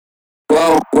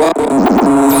To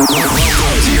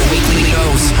your weekly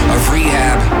dose of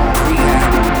rehab. We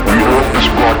interrupt this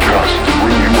broadcast to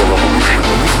bring you a revolution.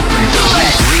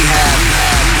 Rehab.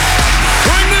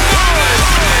 Bring the noise!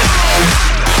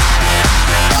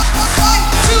 1,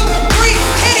 2, 3,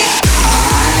 hit it!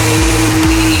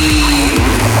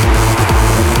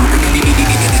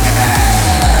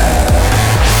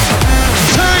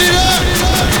 Turn it up!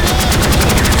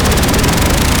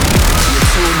 You're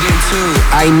tuned into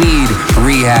I Need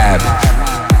Rehab.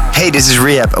 Hey, this is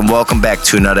R3HAB, and welcome back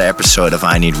to another episode of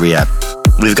I Need Rehab.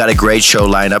 We've got a great show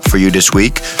lined up for you this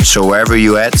week, so wherever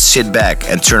you're at, sit back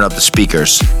and turn up the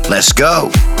speakers. Let's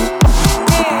go!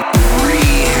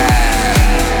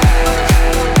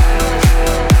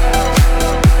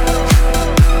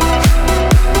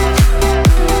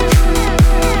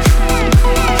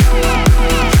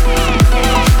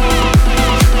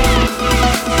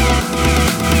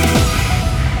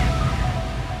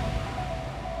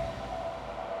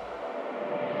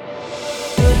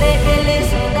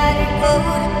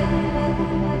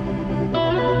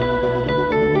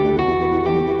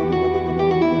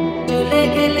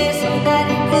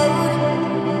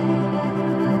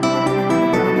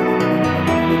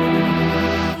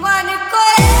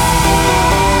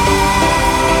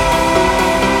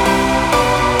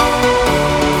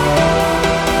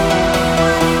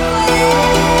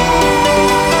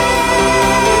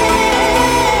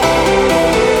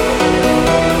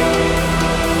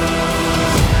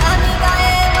 Amiga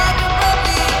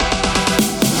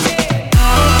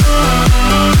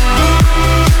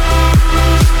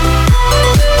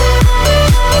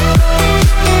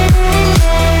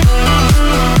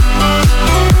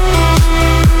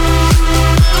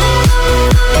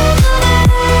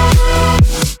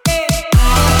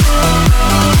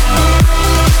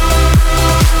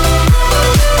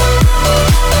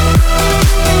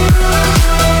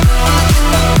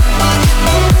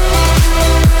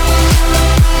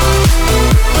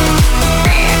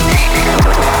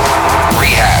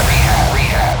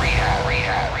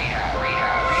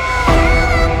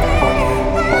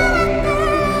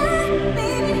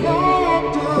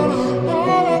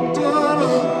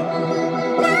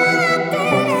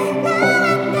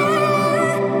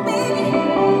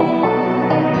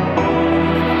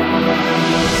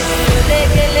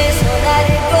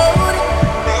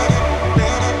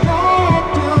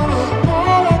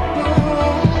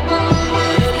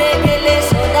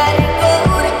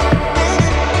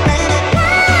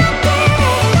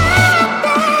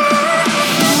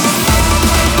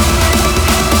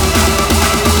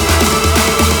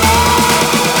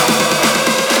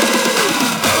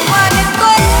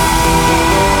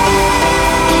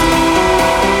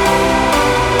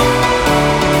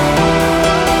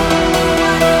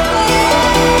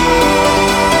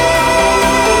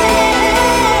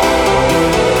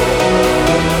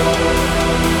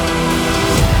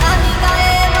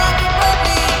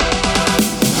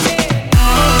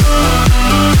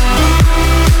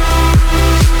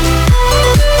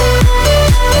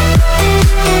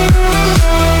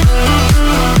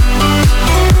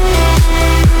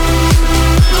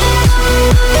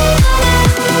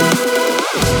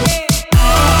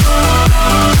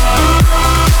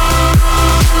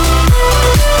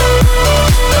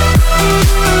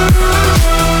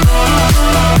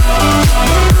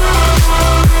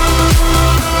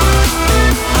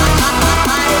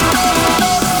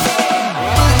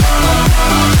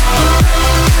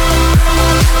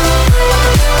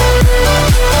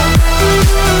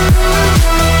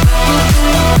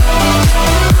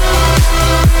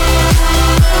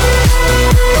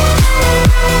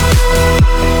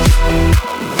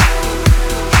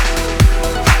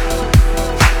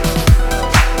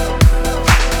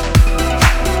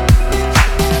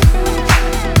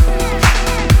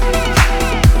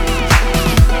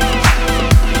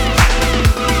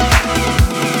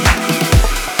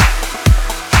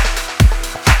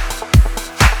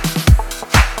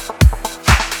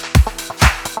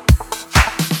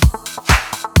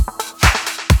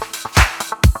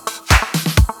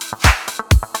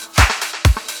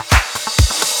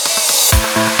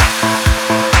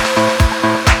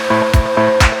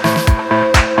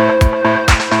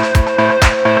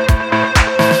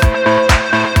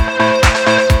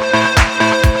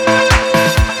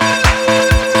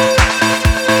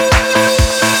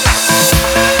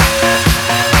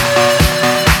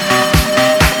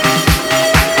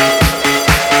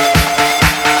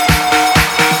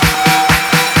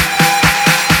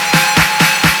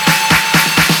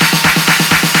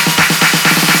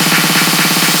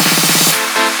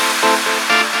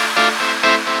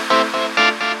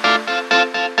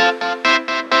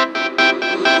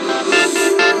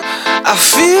I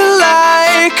feel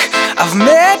like I've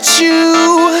met you.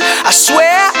 I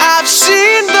swear I've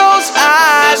seen those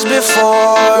eyes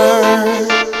before.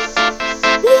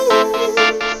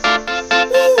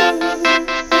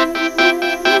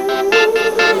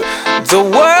 The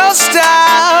world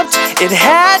stopped, it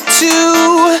had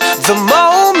to. The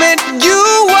moment you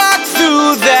walked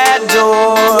through that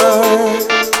door.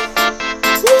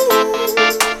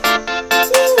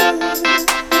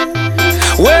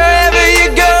 Wherever you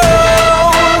go,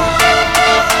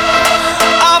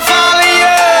 I'll follow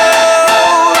you.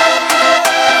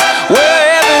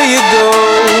 Wherever you go,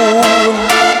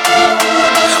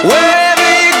 wherever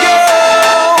you go.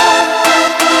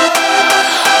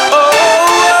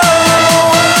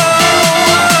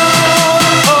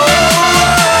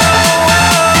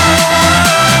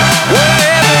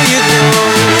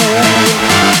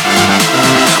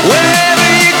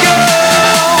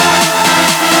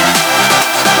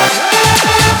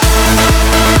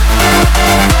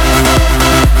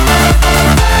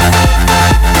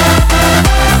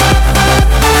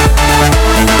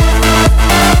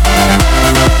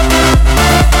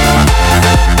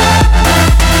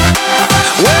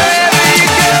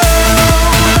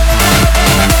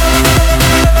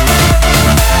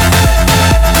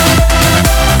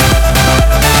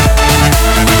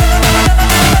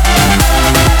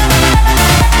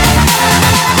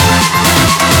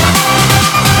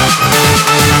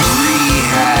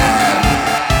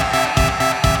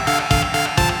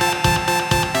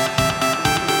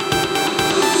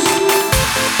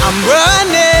 I'm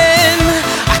running,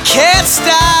 I can't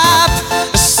stop.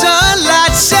 The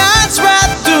sunlight shines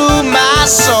right through my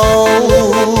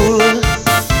soul.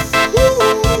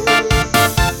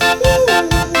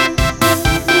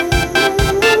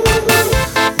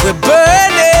 We're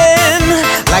burning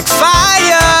like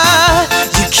fire.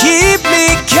 You keep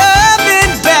me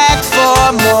coming back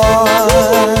for more.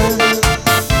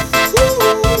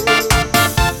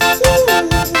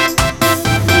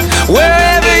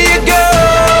 Wherever you go,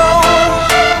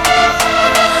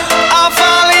 I'll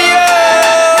follow you.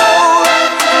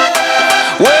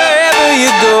 Wherever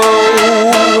you go,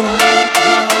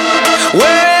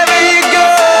 wherever you go.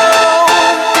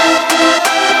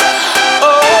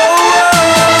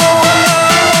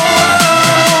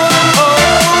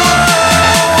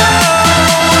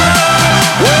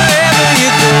 Wherever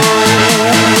you go,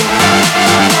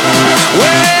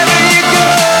 wherever you go.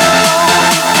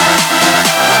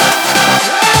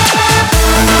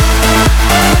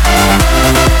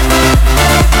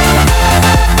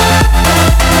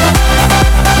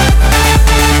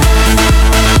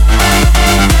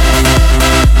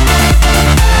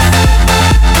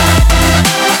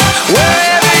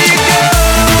 Wherever you go,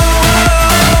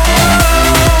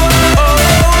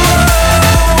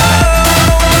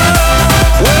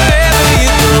 wherever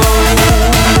you go,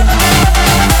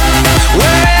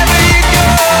 wherever you go.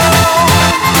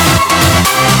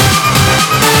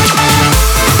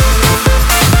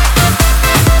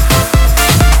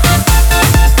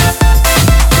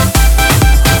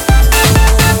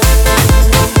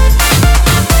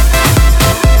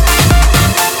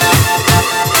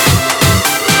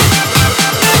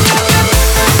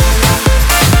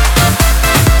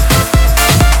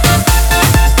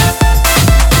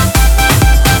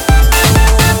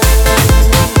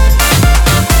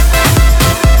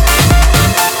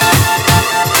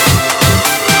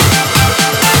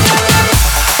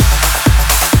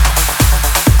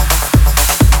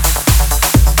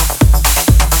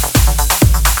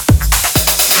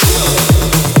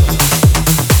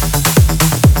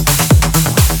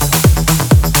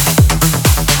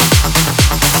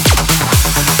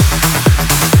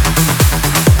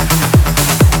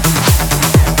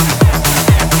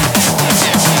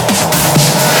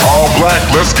 Black,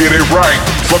 let's get it right.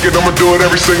 Fuck it, I'ma do it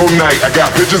every single night. I got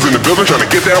bitches in the building trying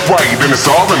to get that right. Then it's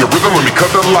all in the rhythm, let me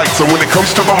cut the lights. So when it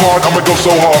comes to the heart, I'ma go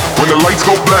so hard. When the lights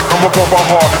go black, I'ma pump my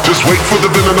heart. Just wait for the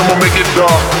villain, I'ma make it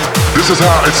dark. This is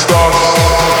how it starts.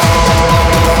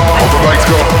 All the lights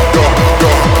go, go, go,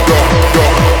 go, go,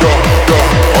 go, go.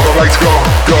 All the lights go,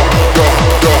 go, go,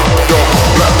 go, go.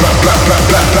 Black, black, black, black,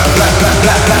 black, black, black, black,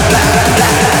 black, black, black, black.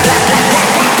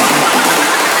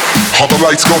 All the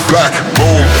lights go black,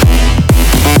 boom.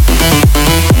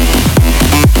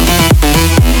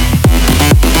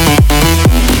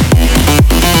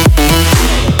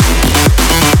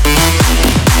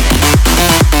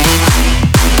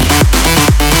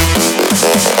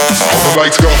 All the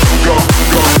lights go, go,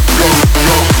 go, go,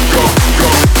 go, go, go,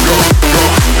 go, go, go,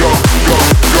 go, go, go,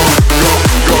 go, go,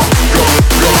 go,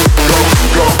 go, go,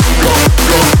 go,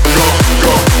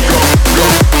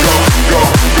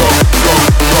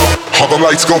 go. All the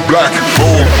lights go black,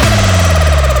 boom.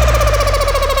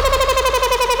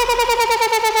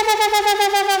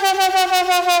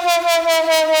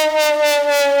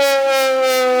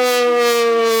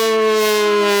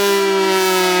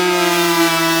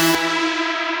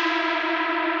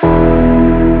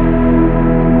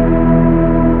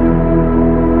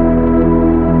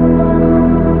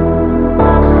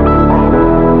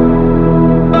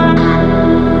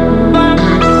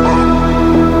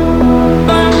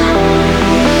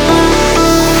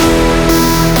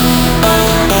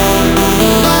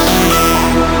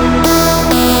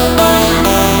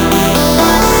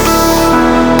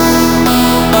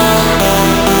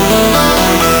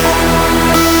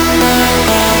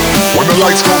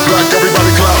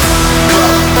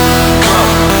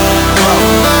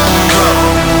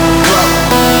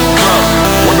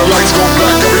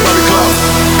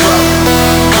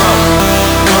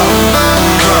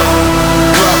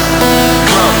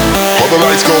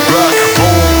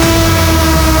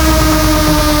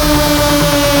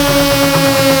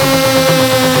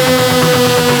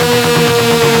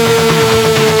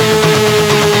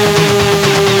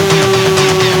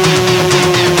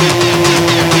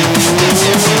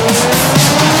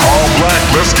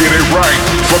 get it right.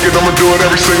 Fuck it, I'ma do it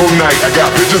every single night. I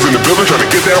got bitches in the building trying to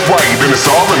get that right. Then it's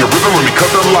all in the rhythm, let me cut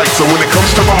the lights. So when it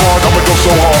comes to my heart, I'ma go so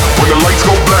hard. When the lights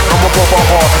go black, I'ma pump my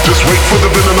heart. Just wait for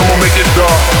the villain, I'ma make it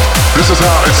dark. This is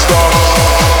how it starts.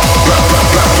 Black, black,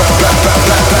 black, black, black, black, black,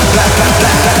 black, black, black, black,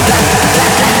 black.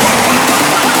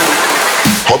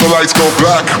 All the lights go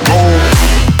black, boom.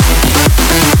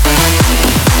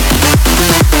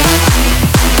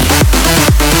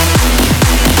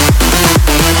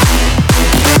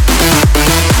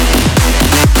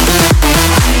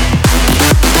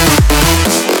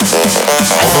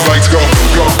 All the lights go,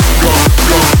 go, go, go,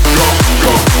 go, go, go,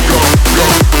 go, go, go,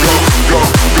 go, go, go,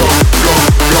 go,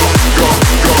 go, go, go,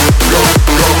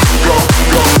 go,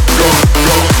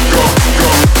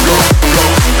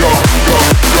 go,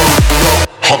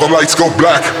 go. All the lights go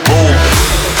black, boom.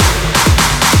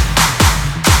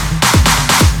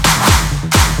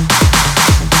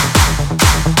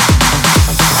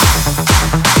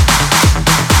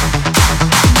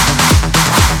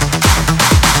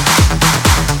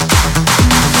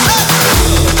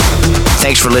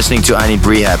 Thanks for listening to I Need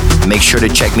Rehab. Make sure to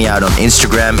check me out on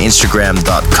Instagram,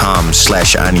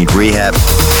 instagram.com/I Need Rehab,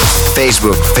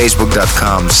 Facebook,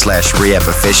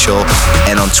 facebook.com/rehabofficial,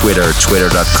 and on Twitter,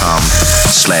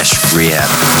 twitter.com/rehab.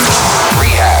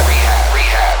 Rehab.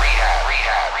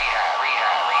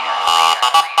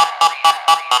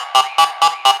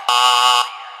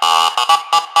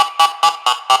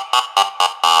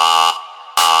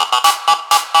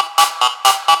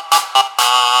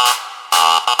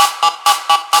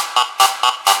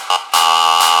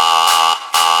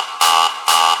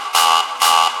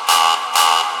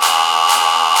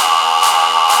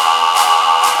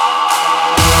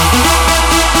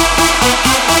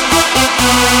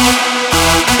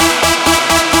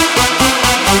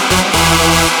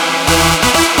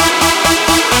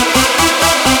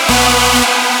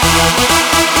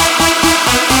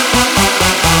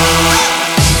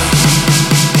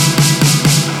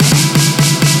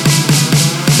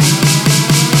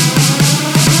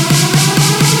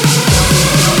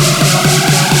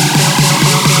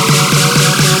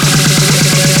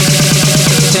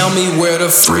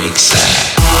 Freaks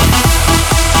at.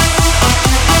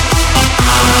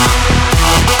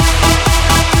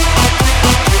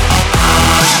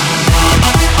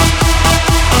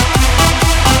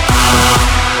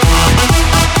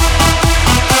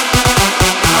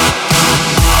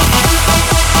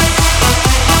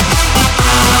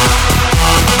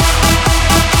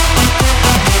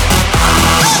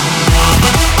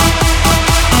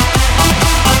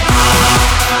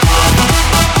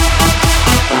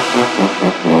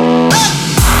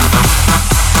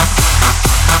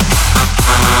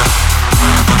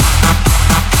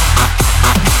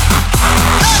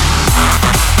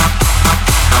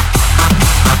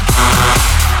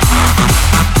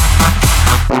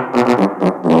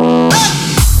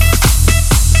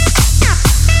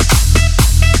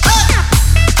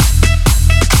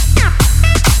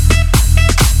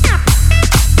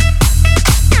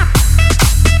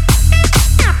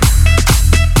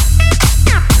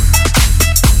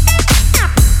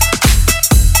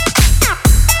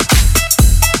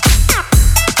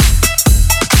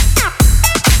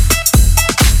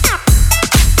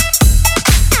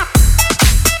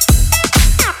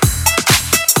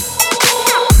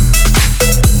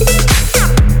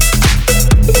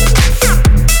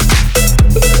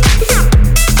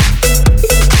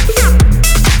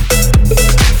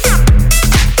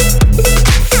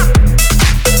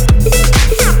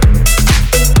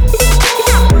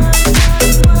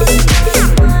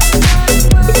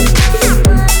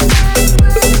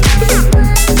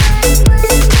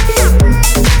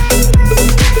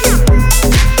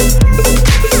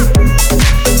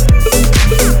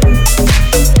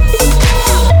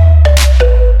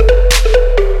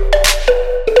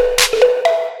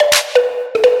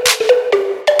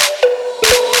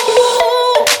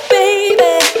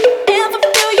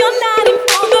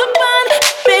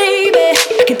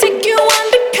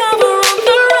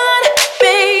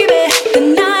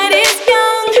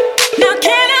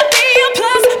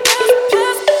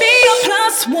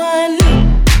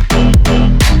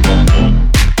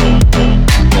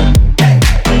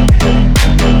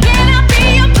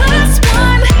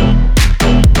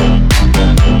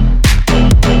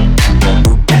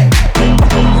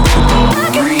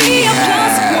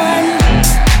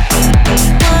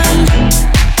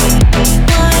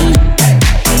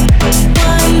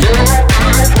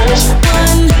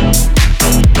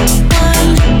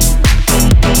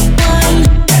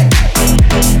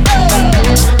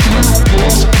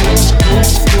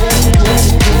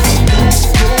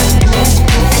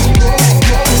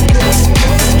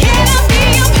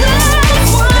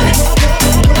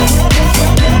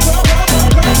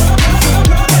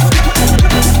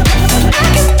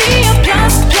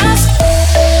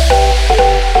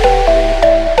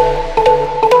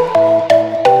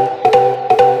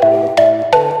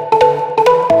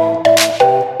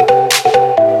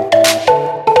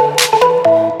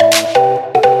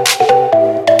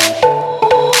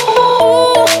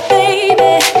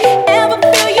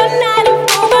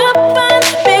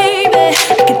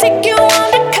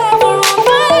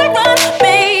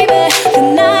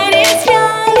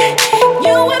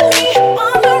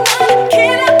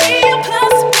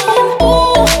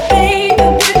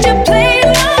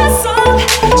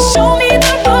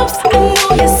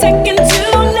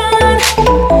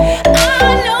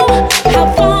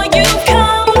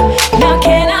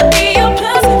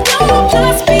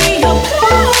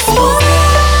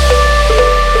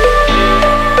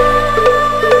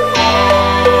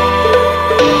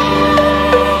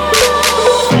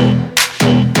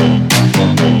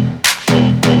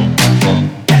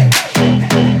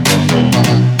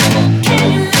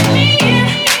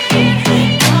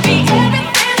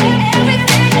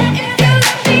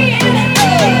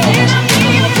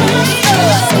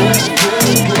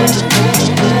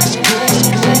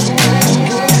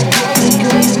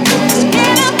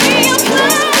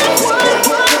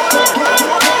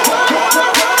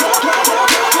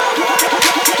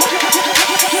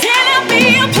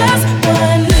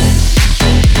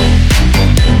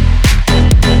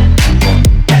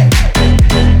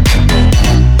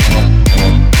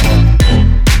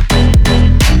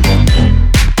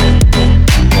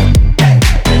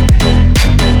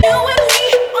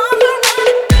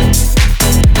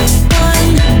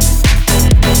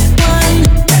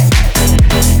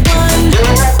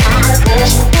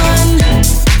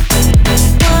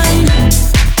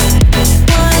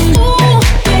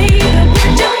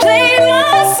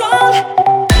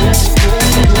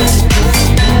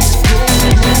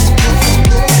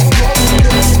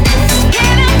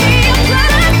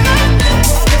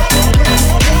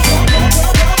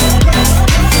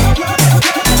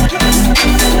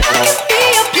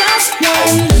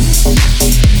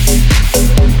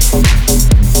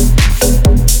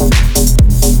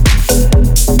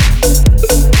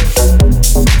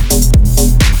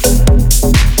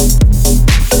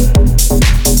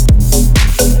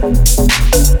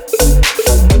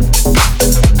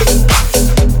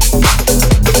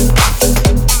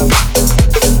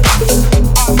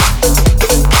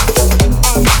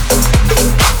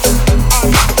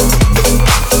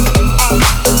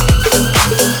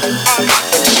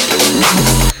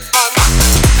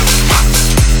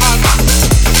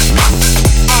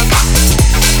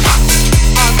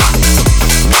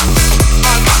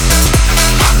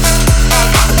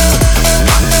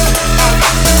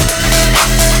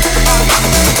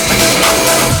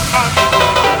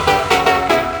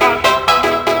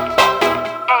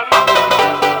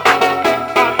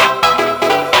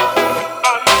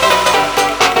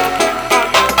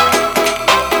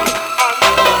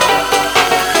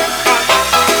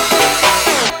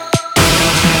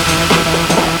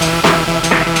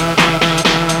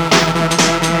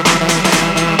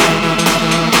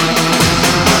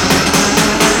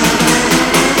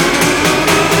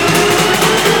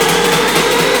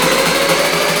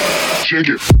 Shake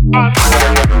it.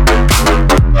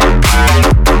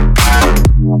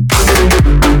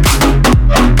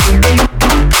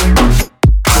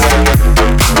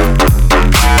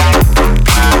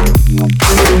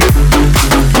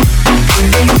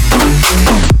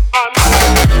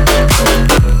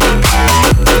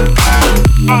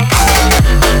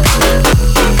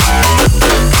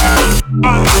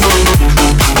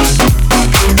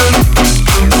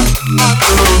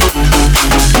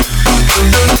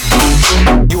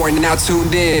 You are now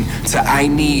tuned in to I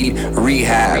Need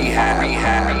Rehab.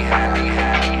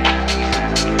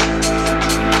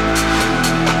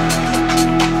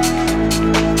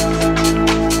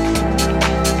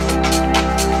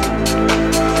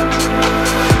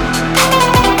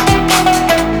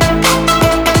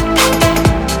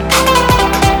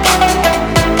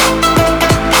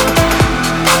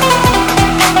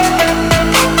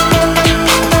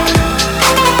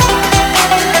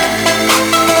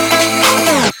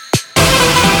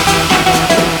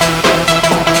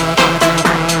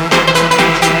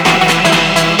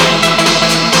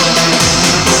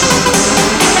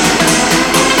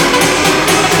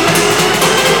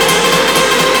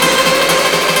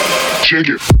 Shake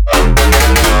it.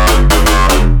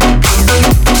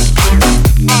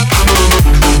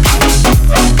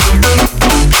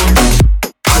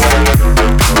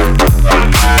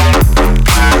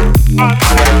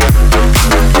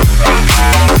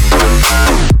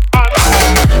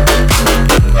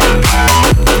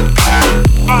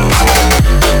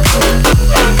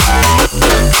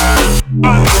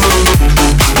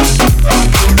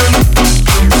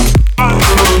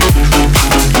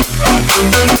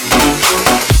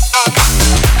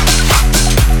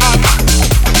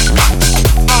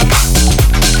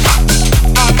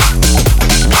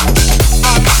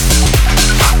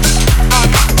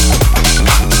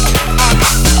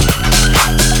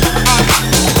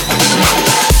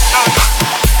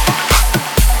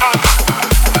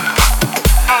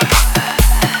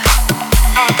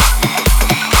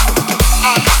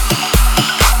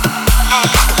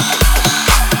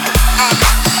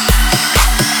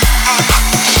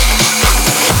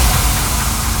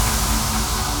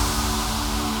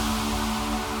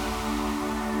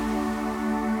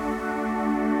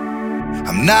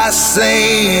 I'm not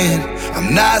saying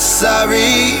I'm not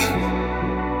sorry,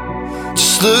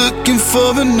 just looking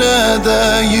for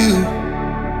another you.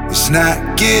 It's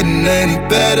not getting any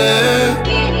better,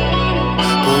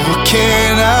 but what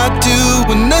can I do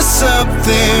when there's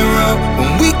something wrong?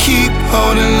 When we keep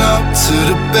holding on to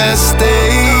the best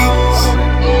days.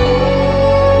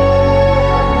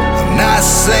 I'm not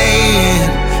saying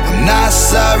I'm not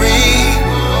sorry,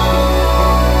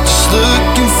 just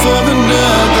looking for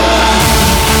another.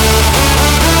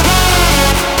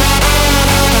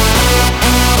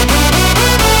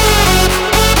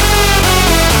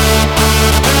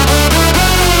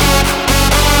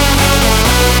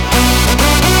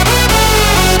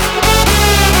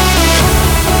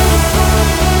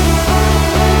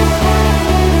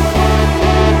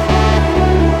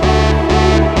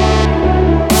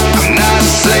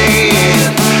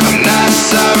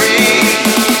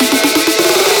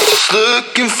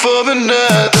 Looking for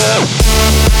another.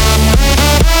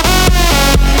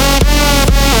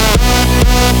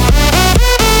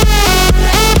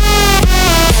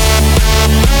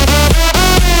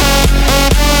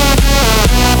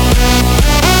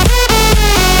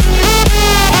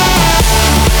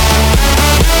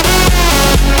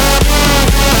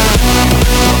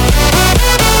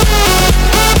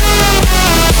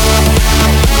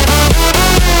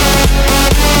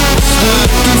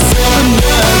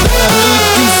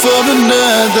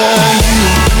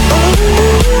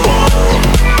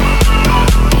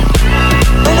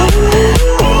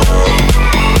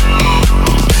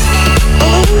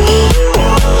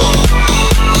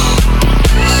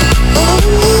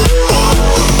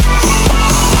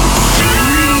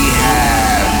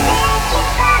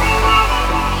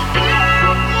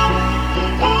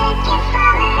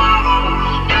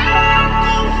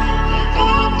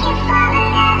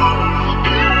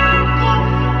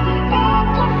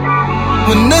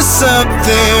 When there's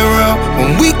something wrong,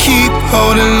 when we keep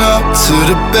holding on to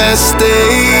the best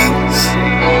days.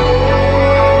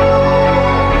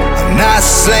 I'm not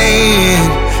saying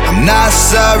I'm not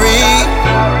sorry,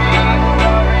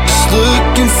 just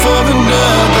looking for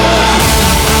another.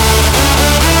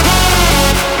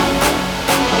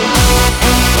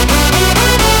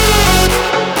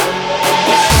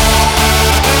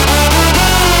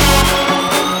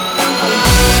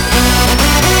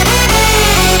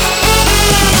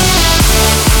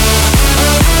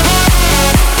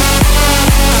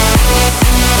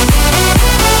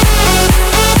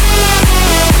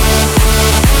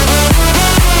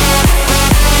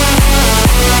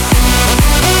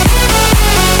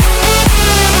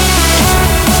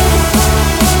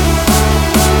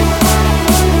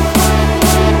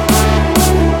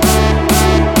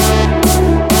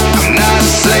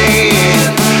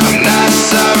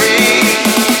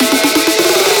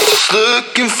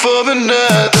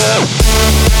 another.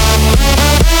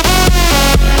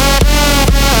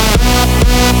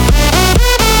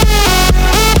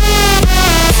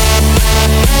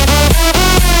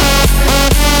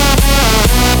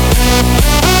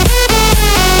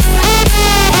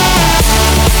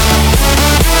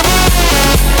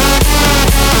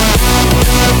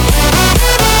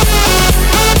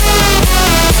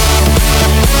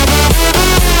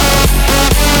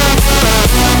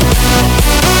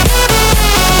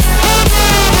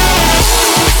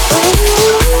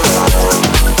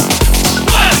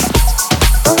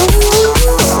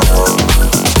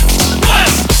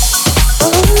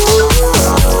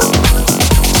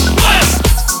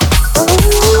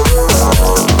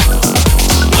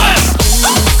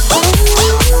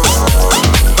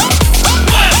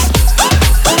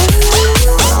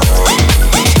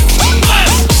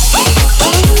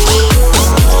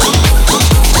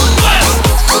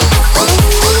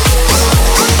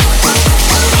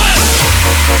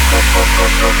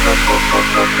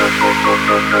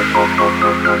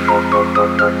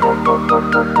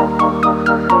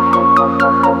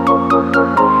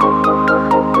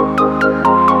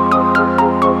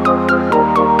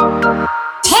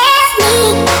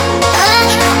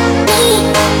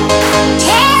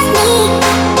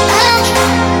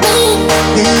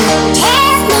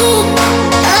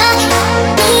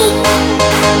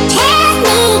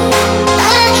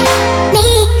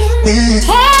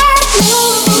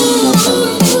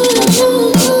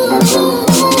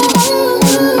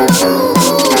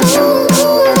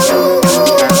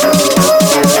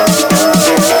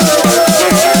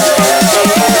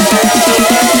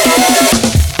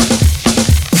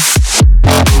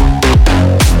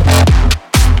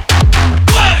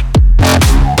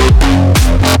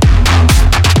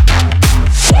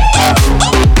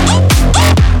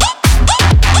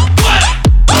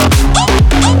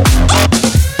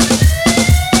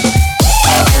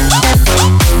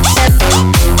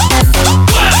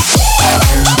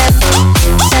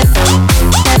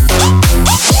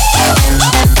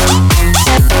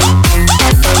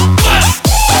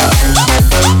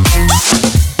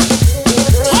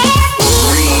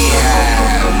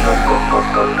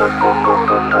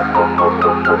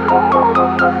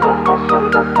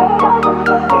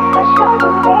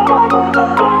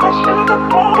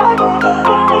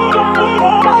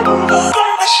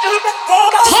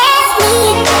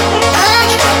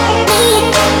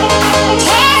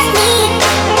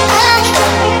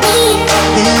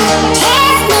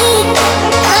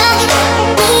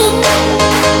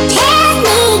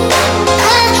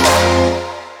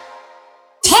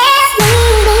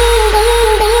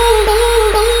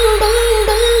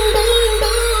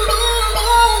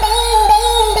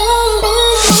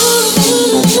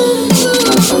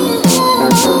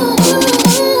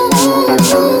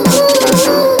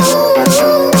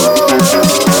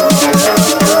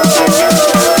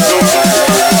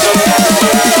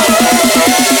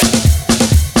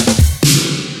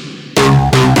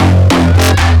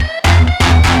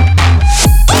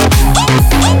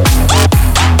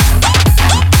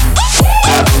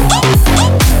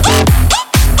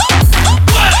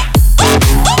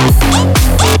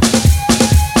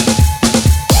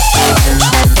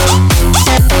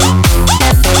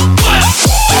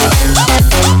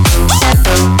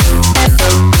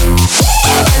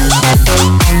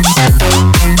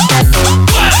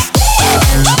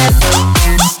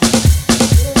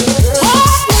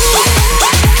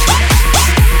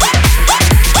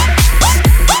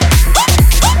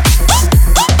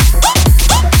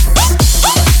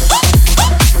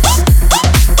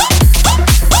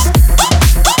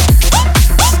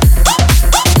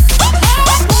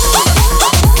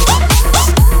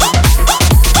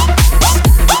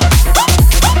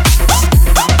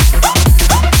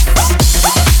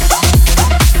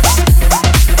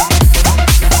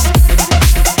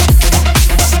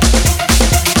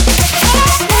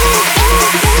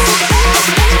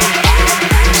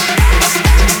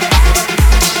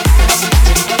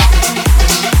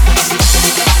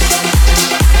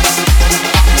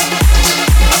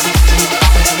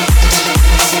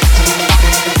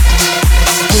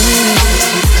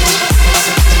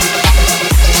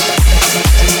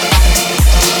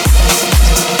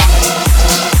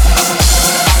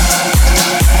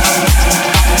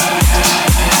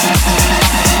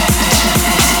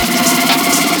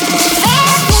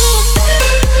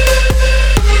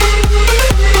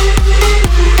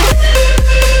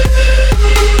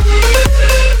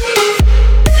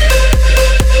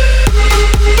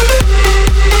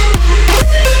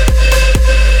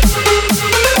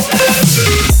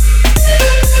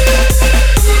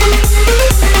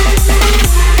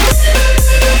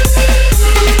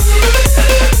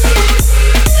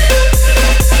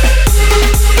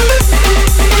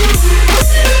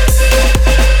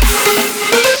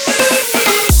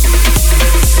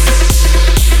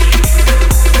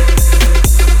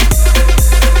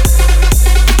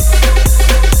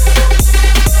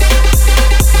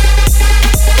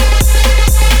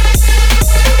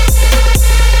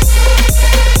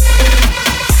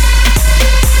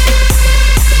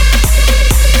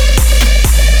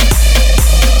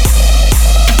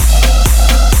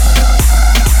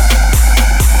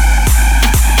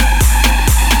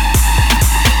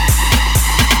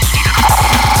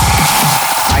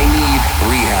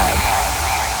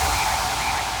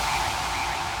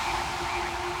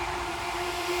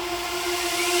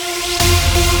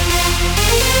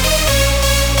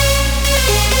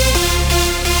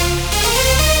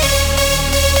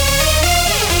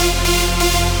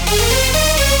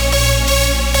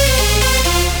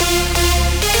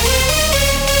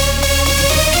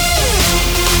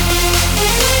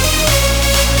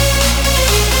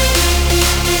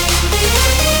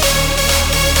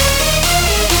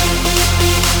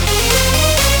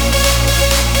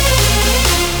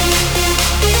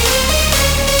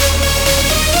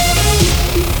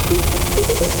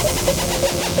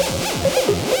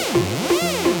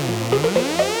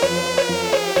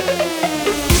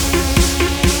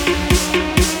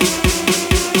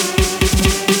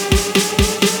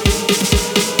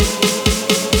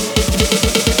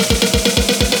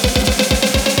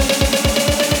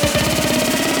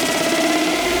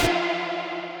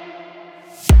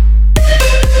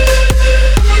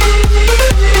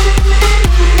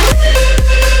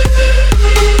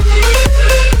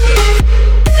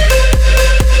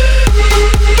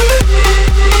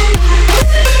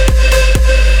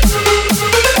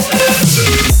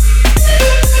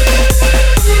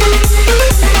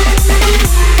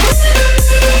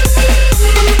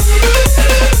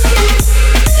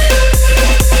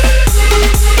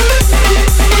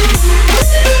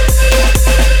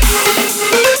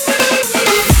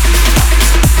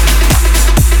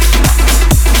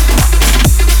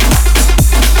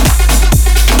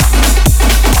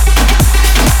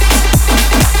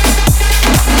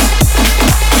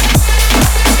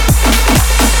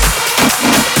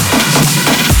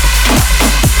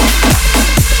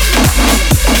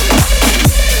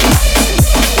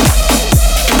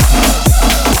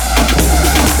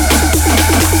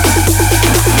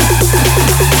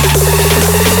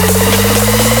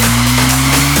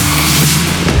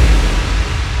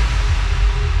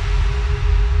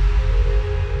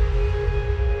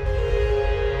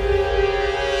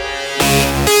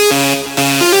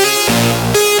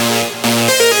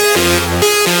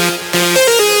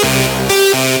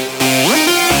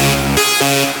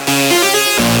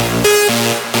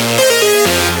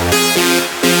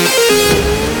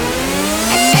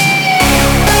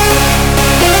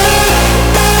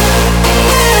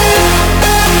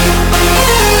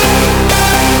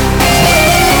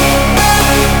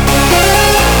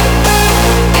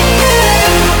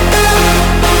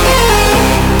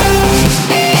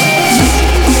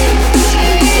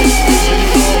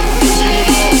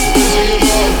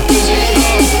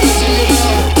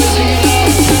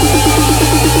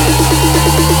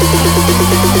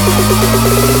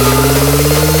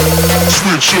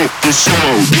 up the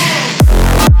sound.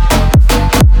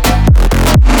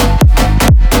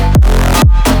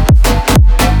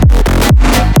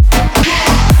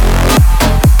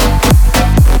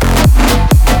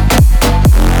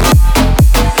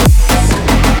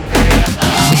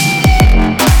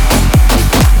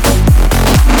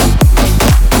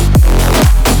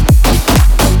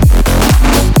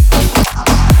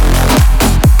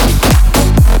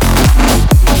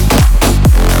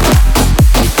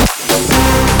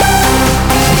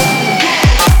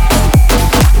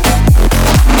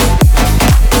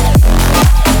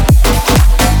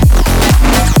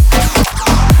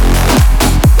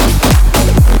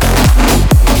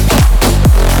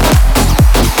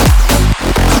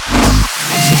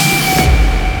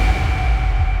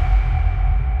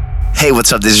 Hey,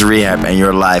 what's up? This is R3HAB, and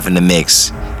you're live in the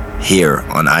mix here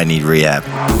on I Need R3HAB.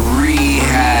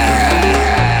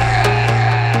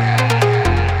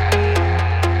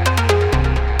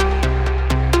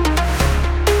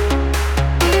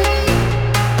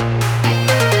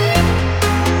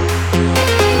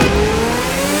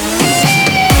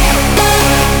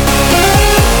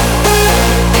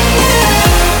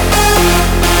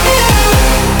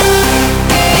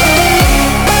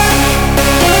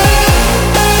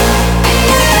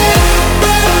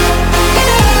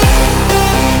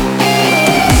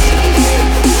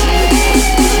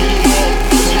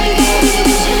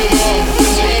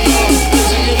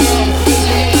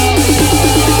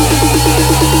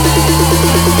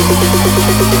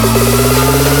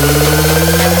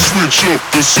 Switch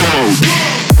up the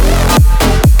sound.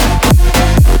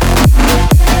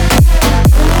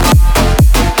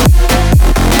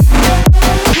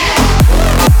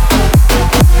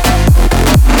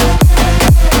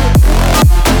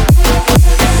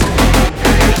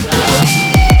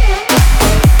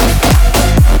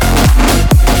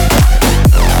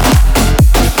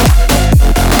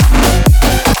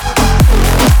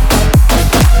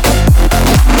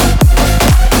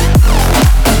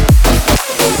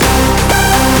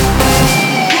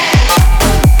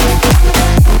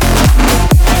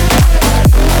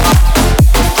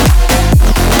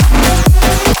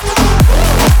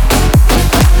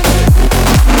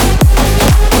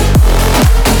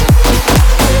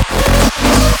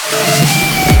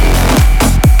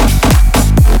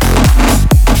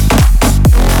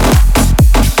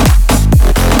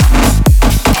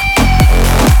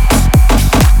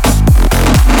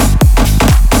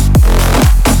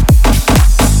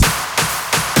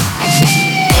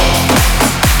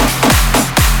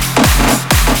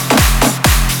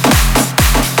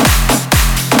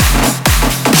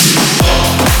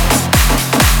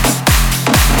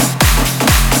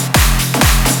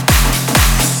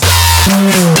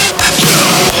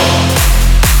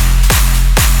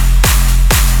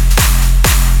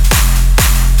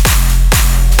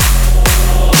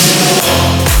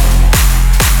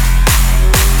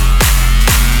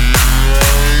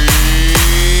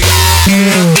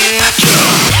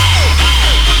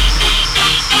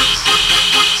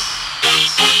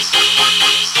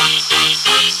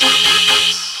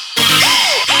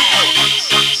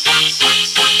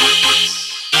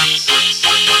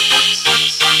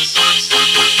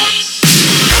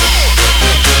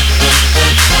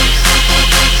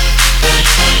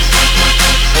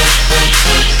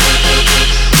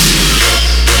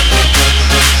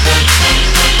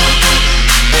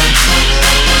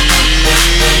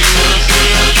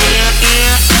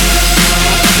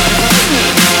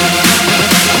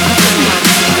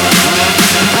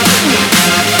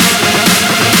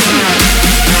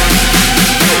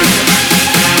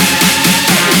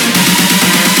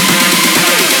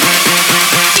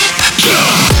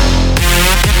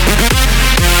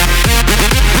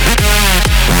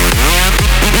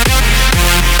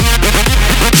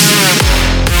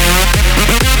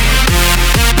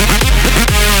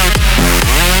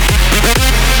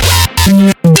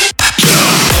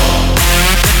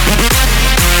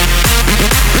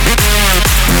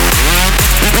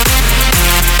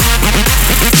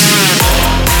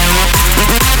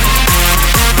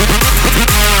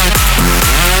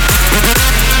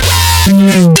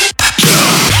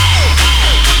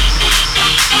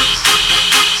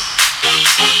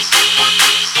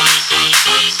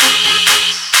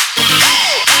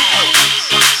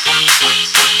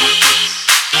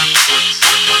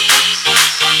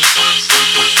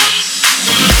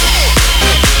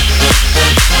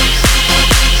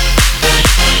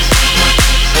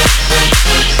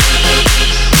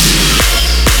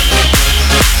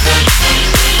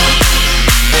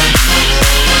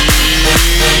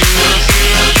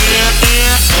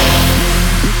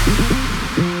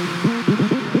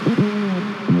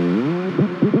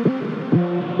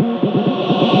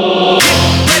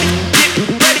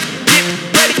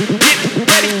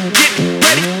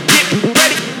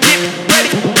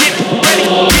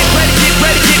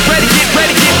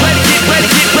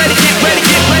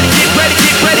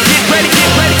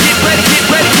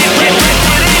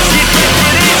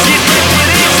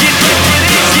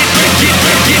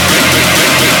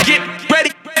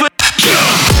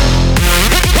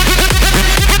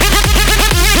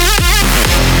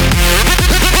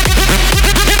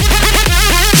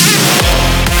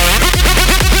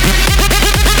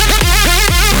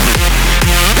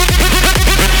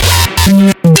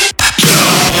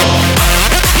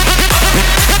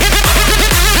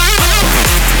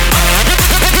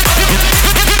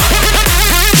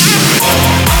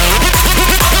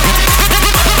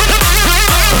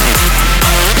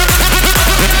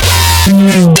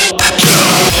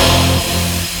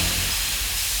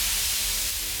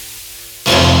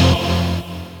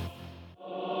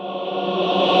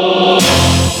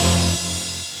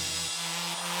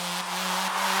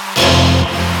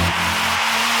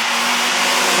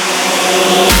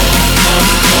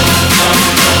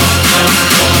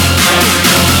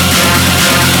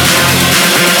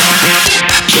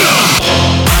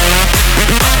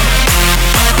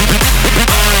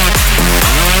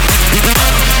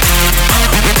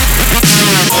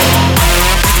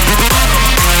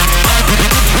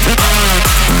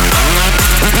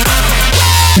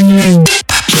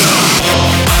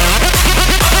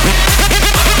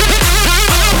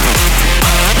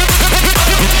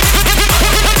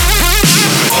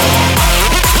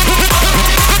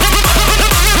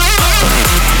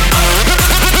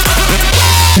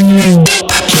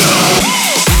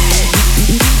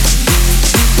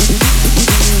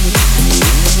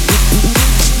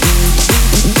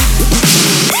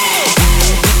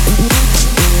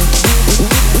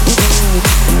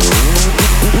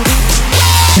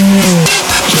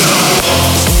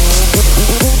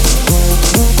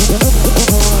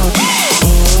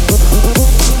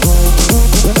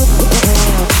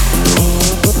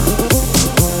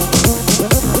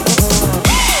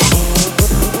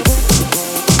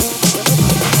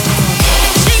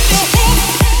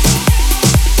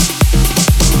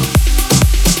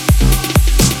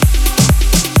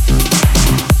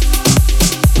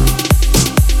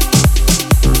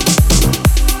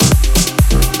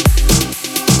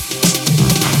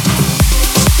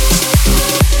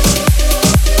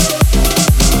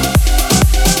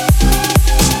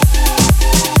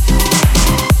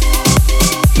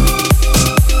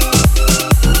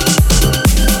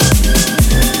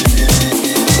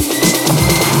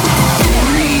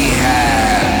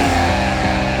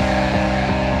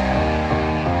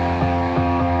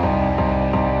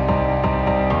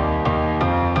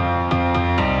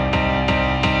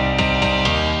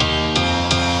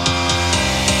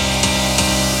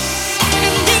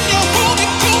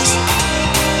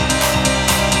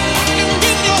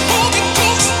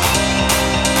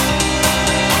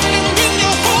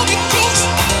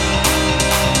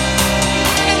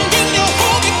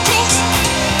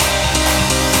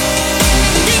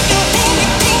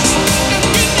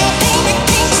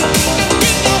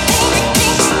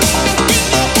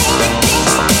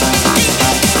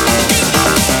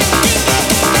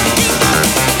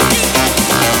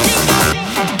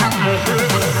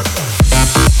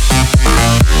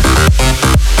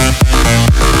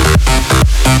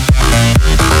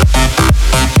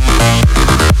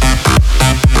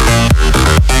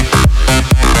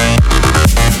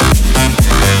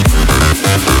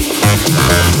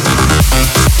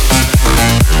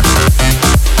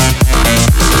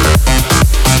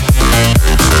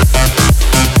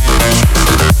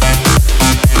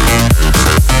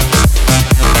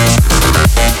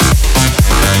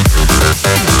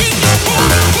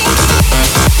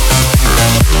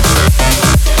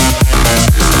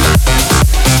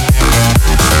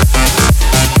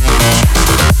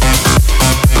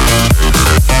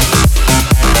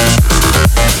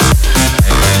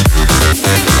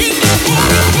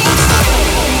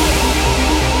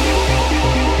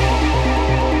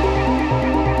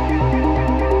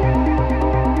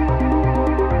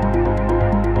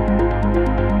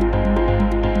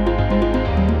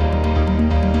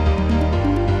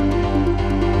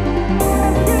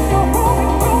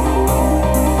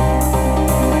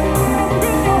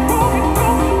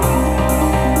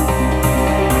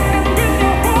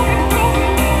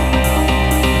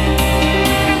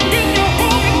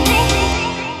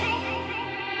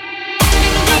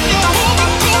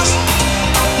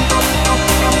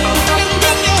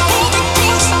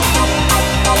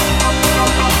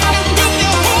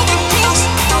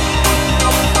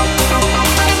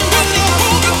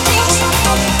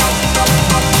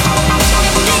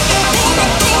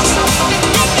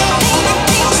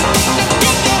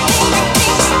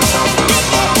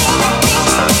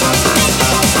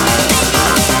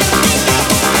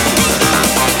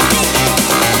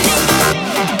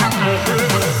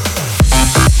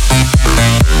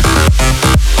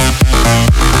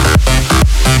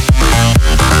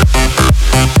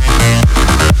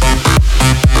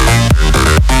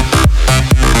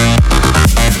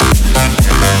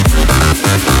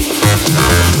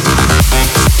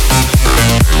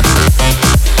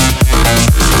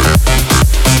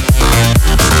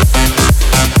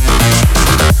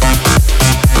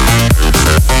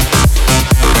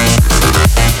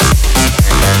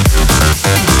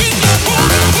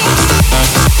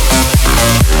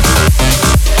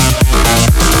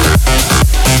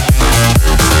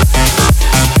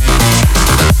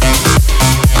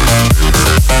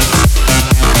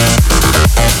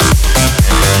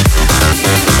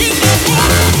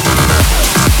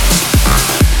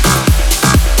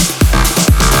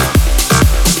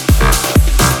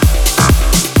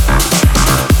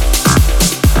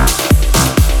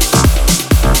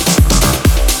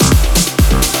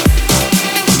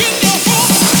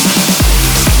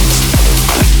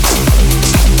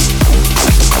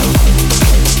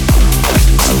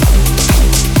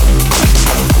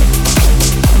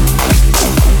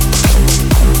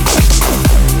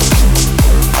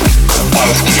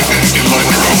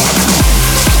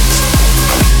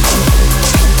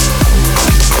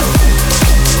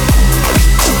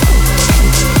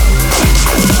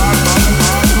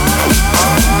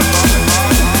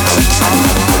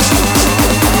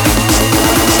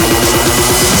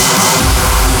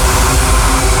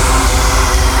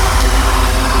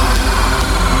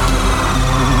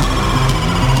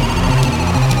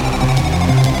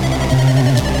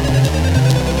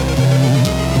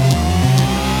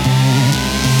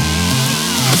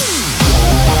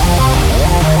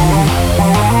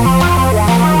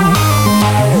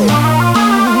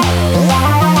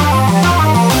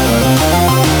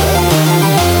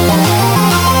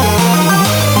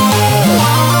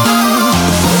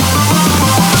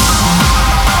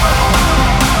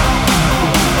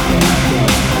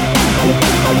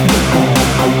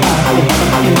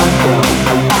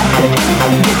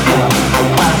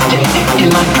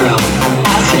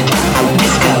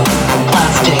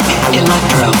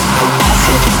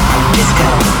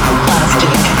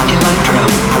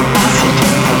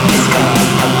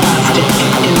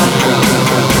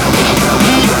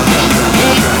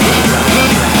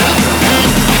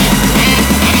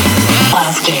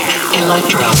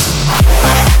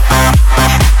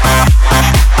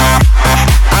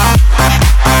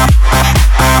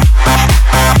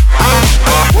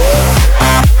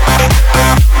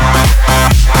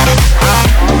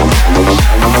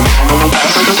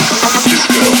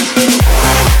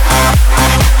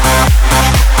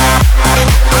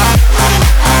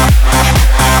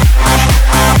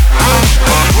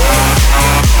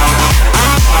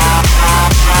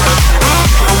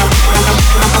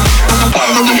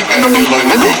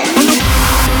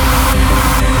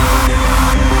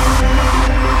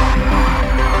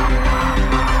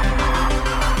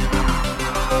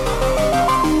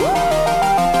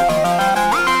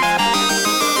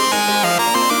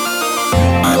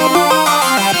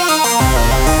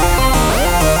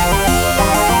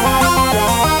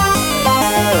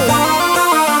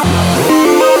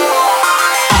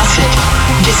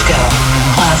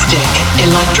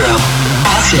 electro,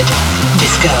 acid,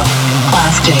 disco,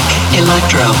 plastic,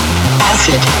 electro,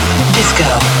 acid, disco,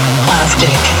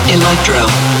 plastic, electro,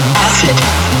 acid,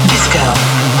 disco,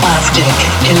 plastic,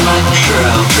 electro,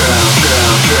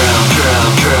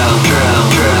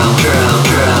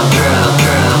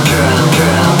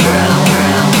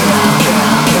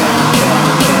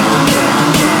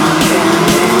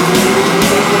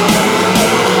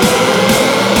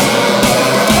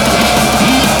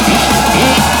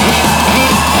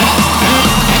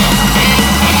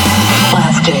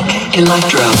 plastic,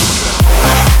 electro.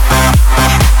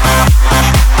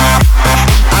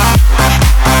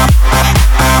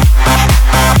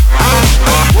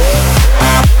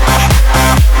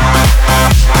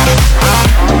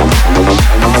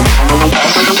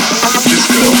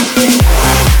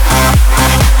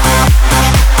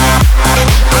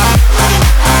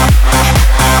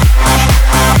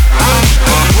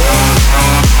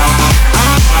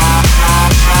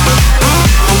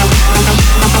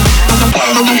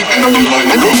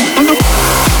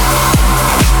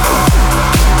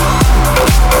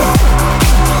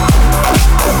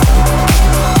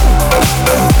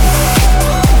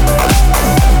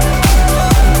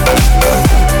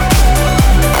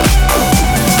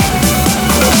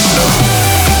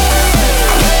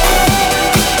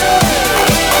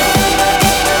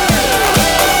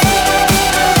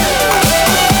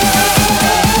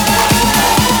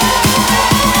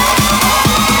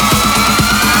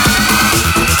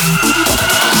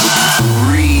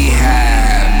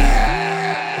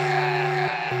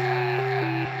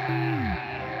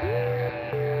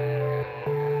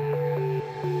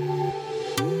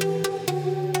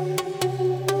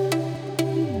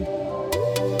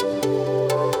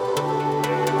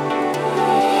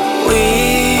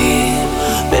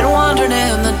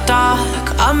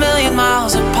 A million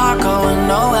miles apart, going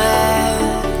nowhere.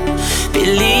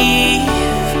 Believe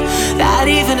that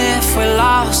even if we're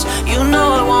lost, you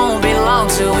know it won't be long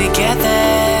till we get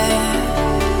there.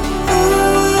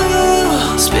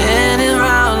 Ooh, spinning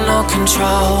round, no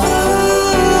control.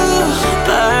 Ooh,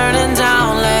 burning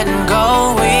down, letting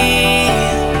go.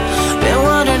 We've been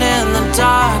wandering in the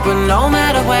dark, but no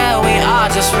matter where we are,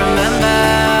 just remember.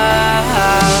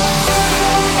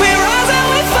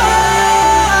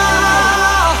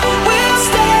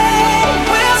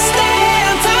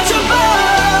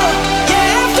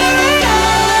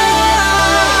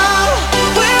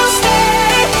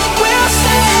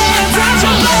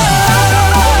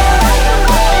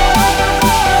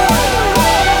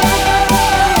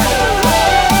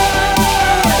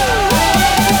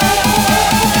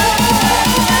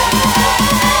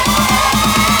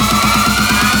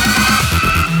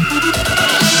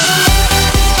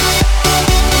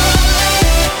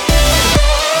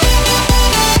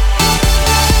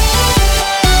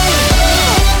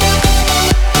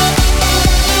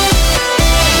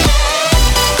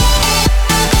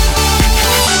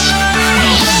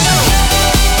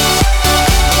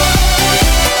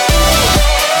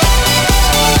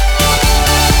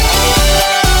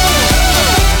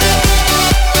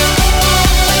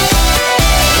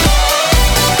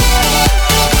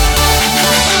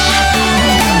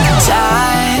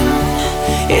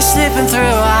 Slipping through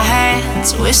our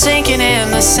hands, we're sinking in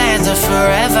the sands of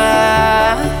forever.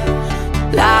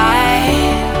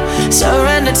 Light,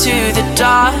 surrender to the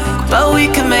dark, but we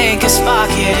can make a spark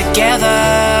here together.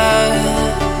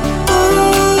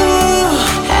 Ooh,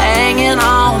 hanging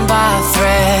on by a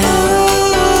thread.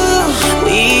 Ooh,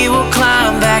 we will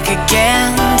climb back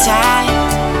again.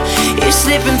 Time is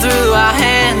slipping through our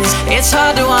hands. It's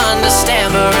hard to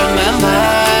understand, but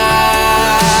remember.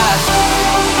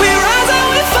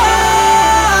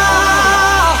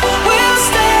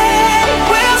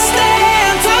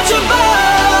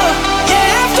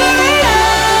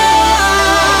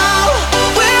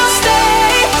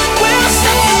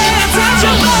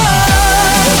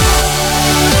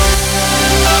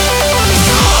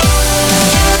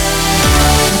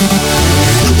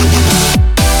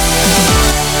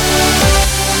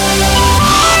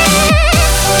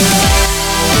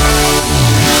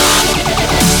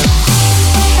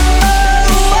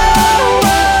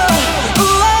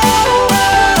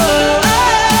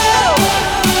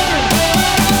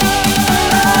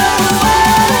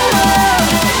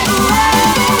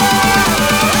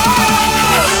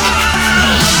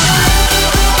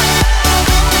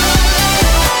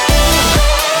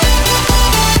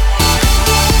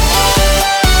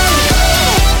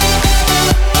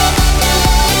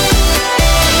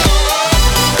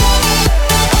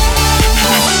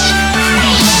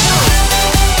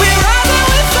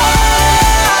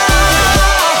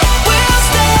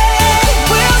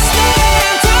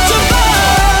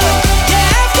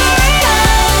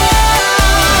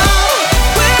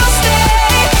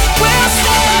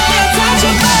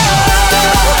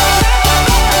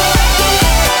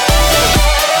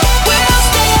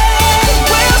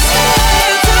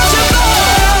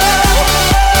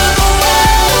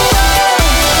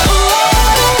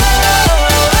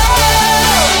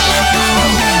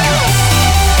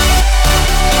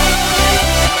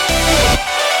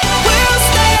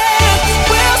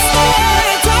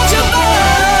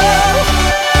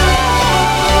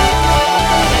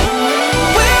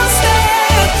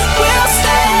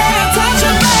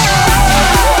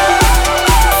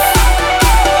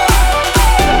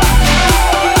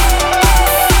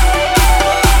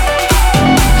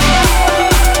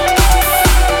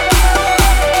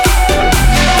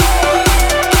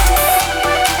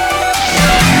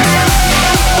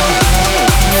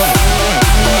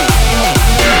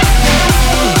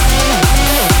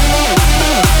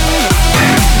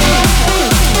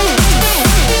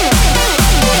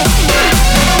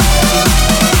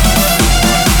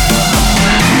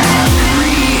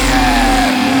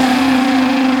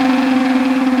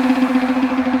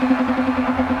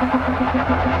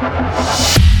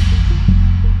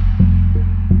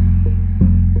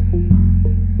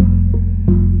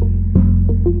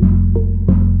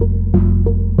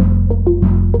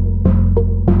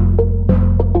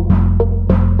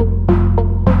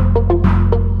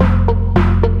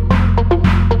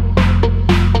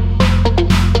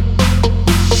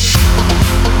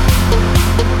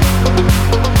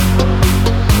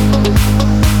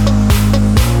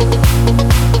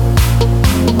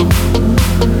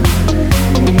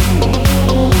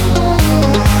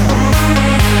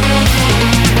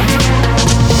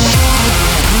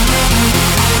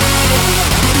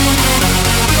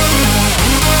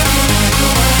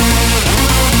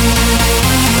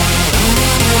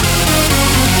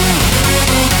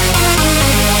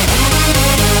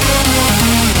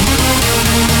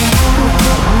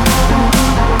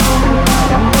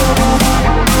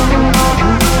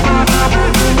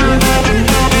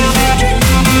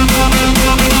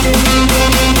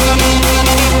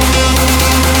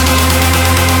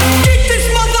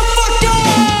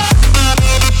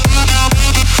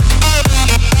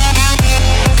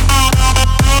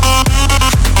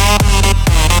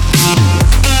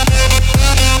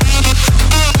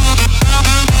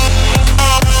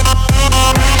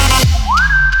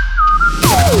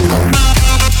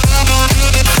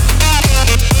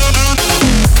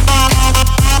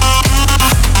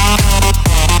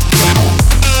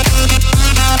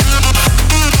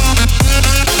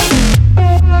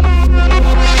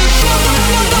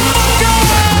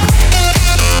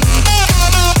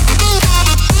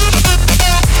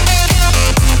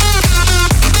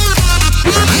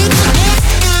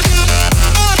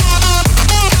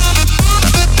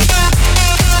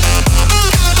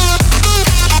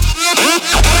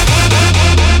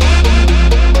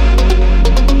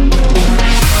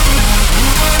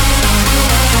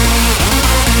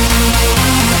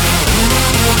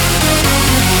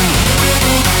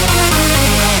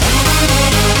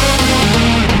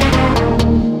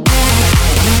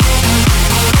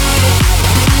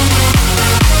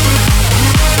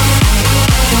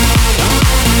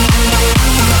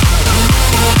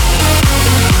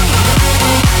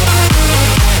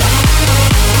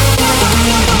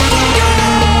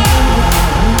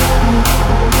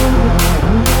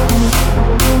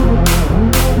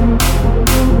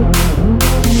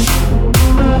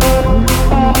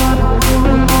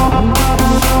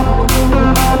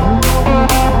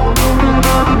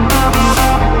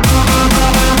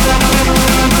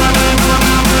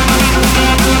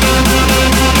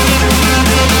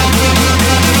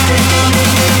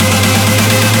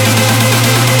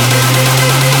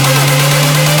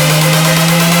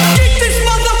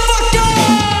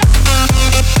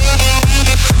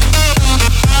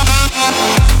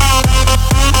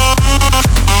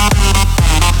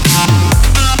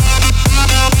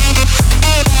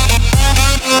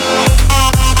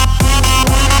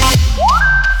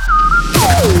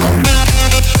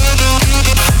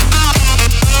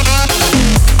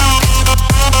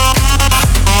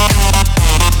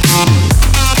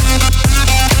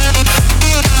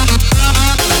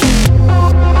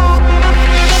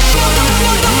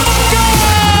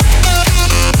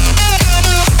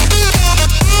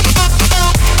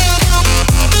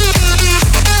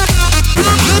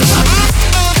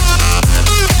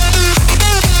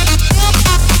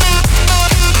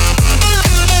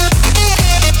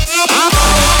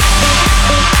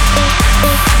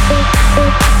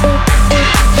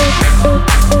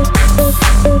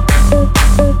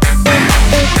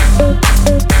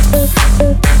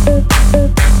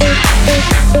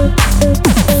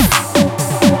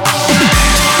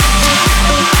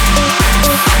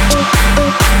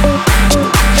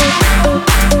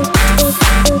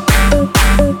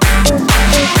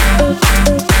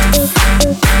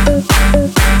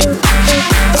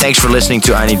 listening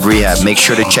to I Need Rehab. Make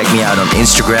sure to check me out on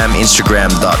Instagram,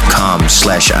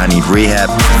 instagram.com/I Need Rehab,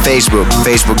 Facebook,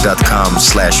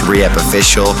 facebook.com/Rehab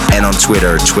Official, and on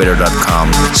Twitter,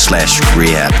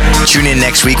 twitter.com/Rehab. Tune in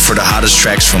next week for the hottest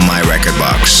tracks from my record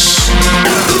box.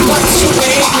 What's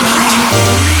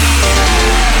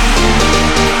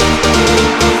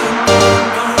your